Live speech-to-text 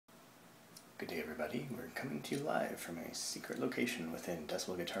Good day, everybody. We're coming to you live from a secret location within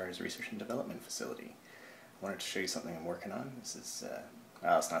Decibel Guitar's research and development facility. I wanted to show you something I'm working on. This is,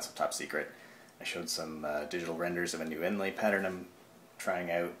 well, it's not so top secret. I showed some digital renders of a new inlay pattern I'm trying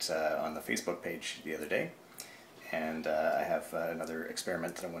out on the Facebook page the other day. And I have another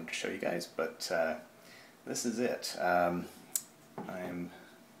experiment that I wanted to show you guys, but this is it. I'm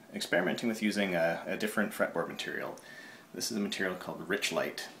experimenting with using a different fretboard material. This is a material called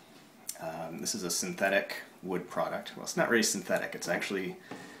Richlite. This is a synthetic wood product. Well, it's not really synthetic.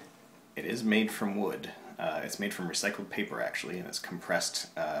 It is made from wood. It's made from recycled paper, actually, and it's compressed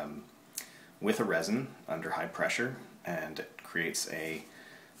with a resin under high pressure, and it creates a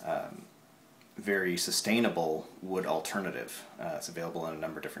very sustainable wood alternative. It's available in a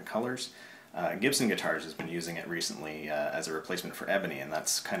number of different colors. Gibson Guitars has been using it recently as a replacement for ebony, and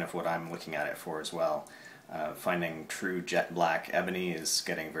that's kind of what I'm looking at it for as well. Finding true jet black ebony is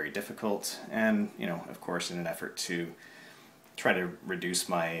getting very difficult, and of course, in an effort to try to reduce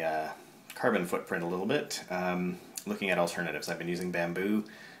my carbon footprint a little bit, looking at alternatives. I've been using bamboo,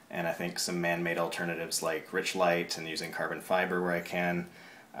 and I think some man-made alternatives like Richlite, and using carbon fiber where I can.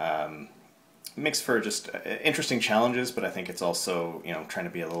 Makes for just interesting challenges, but I think it's also trying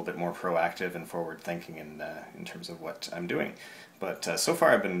to be a little bit more proactive and forward-thinking in terms of what I'm doing. But so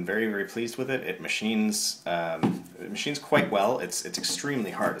far I've been very, very pleased with it. It machines quite well. It's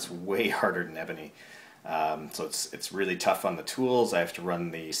extremely hard. It's way harder than ebony. So it's really tough on the tools. I have to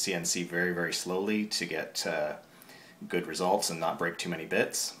run the CNC very, very slowly to get good results and not break too many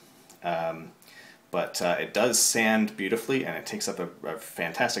bits. But it does sand beautifully, and it takes up a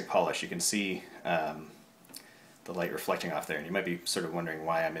fantastic polish. You can see the light reflecting off there, and you might be sort of wondering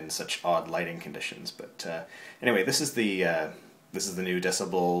why I'm in such odd lighting conditions. But anyway, this is the new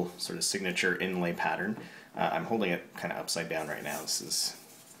Decibel sort of signature inlay pattern. I'm holding it kind of upside down right now. This is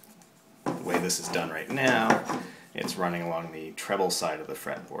the way this is done right now. It's running along the treble side of the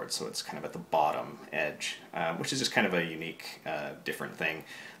fretboard, so it's kind of at the bottom edge, which is just kind of a unique, different thing.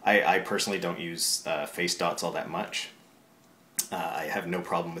 I personally don't use face dots all that much. I have no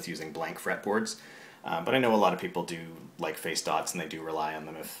problem with using blank fretboards, but I know a lot of people do like face dots, and they do rely on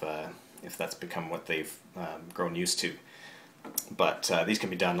them if that's become what they've grown used to. But these can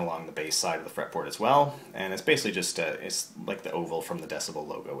be done along the base side of the fretboard as well, and it's basically just it's like the oval from the Decibel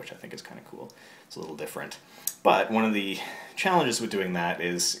logo, which I think is kind of cool. It's a little different. But one of the challenges with doing that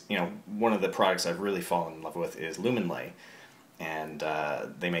is, one of the products I've really fallen in love with is Inlay, and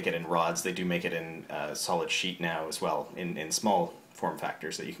they make it in rods. They do make it in solid sheet now as well, in small form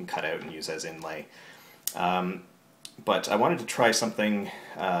factors that you can cut out and use as inlay. But I wanted to try something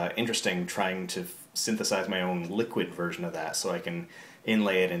interesting, trying to synthesize my own liquid version of that, so I can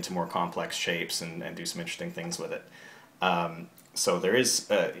inlay it into more complex shapes and do some interesting things with it. So there is,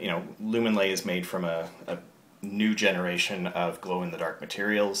 Inlay is made from a new generation of glow-in-the-dark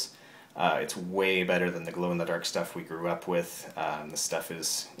materials. It's way better than the glow-in-the-dark stuff we grew up with. The stuff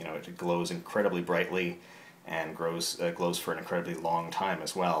is, it glows incredibly brightly and glows for an incredibly long time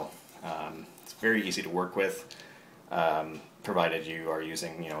as well. It's very easy to work with, provided you are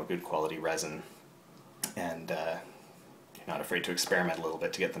using, a good quality resin, and you're not afraid to experiment a little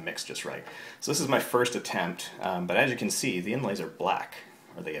bit to get the mix just right. So this is my first attempt, but as you can see, the inlays are black,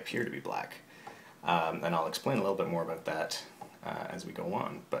 or they appear to be black. And I'll explain a little bit more about that as we go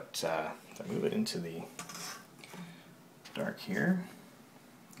on. But if I move it into the dark here,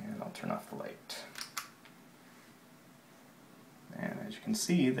 and I'll turn off the light. And as you can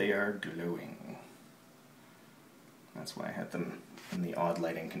see, they are glowing. That's why I had them in the odd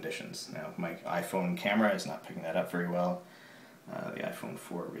lighting conditions. Now, my iPhone camera is not picking that up very well. The iPhone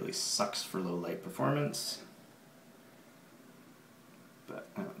 4 really sucks for low light performance. But,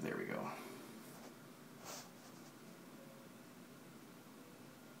 there we go.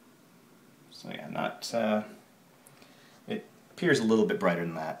 So yeah, it appears a little bit brighter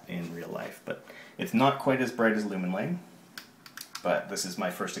than that in real life, but it's not quite as bright as Inlay, but this is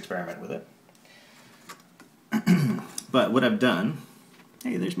my first experiment with it. But what I've done,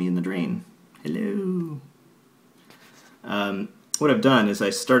 hey, there's me in the drain. Hello. What I've done is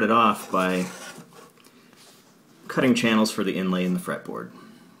I started off by cutting channels for the inlay in the fretboard,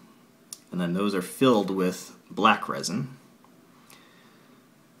 and then those are filled with black resin.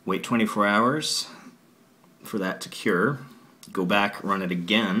 Wait 24 hours for that to cure. Go back, run it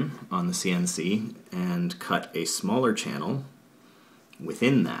again on the CNC, and cut a smaller channel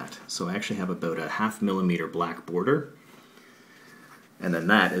within that. So I actually have about a 1/2 millimeter black border. And then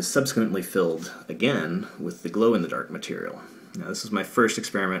that is subsequently filled again with the glow-in-the-dark material. Now this is my first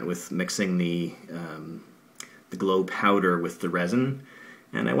experiment with mixing the glow powder with the resin,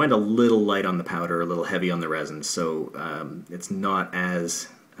 And I went a little light on the powder, a little heavy on the resin, so it's not as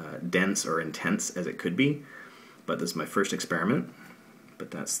dense or intense as it could be. But this is my first experiment.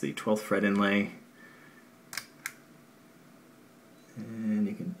 But that's the 12th fret inlay. And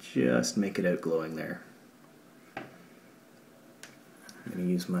you can just make it out glowing there. I'm going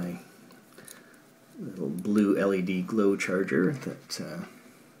to use my little blue LED glow charger that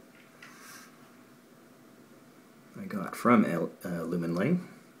I got from Inlay.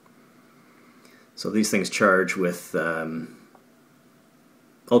 So these things charge with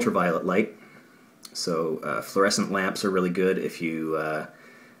ultraviolet light. So fluorescent lamps are really good if you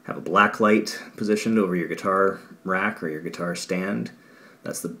have a black light positioned over your guitar rack or your guitar stand.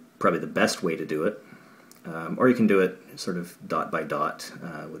 That's probably the best way to do it. Or you can do it sort of dot by dot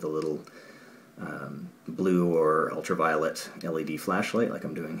with a little blue or ultraviolet LED flashlight like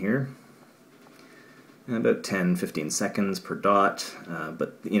I'm doing here. And about 10-15 seconds per dot,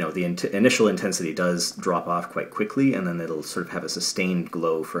 but you know, the initial intensity does drop off quite quickly, and then it'll sort of have a sustained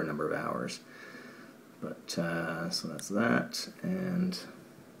glow for a number of hours. But so that's that, and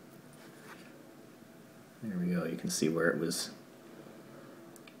there we go. You can see where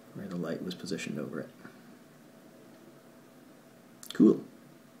the light was positioned over it. Cool.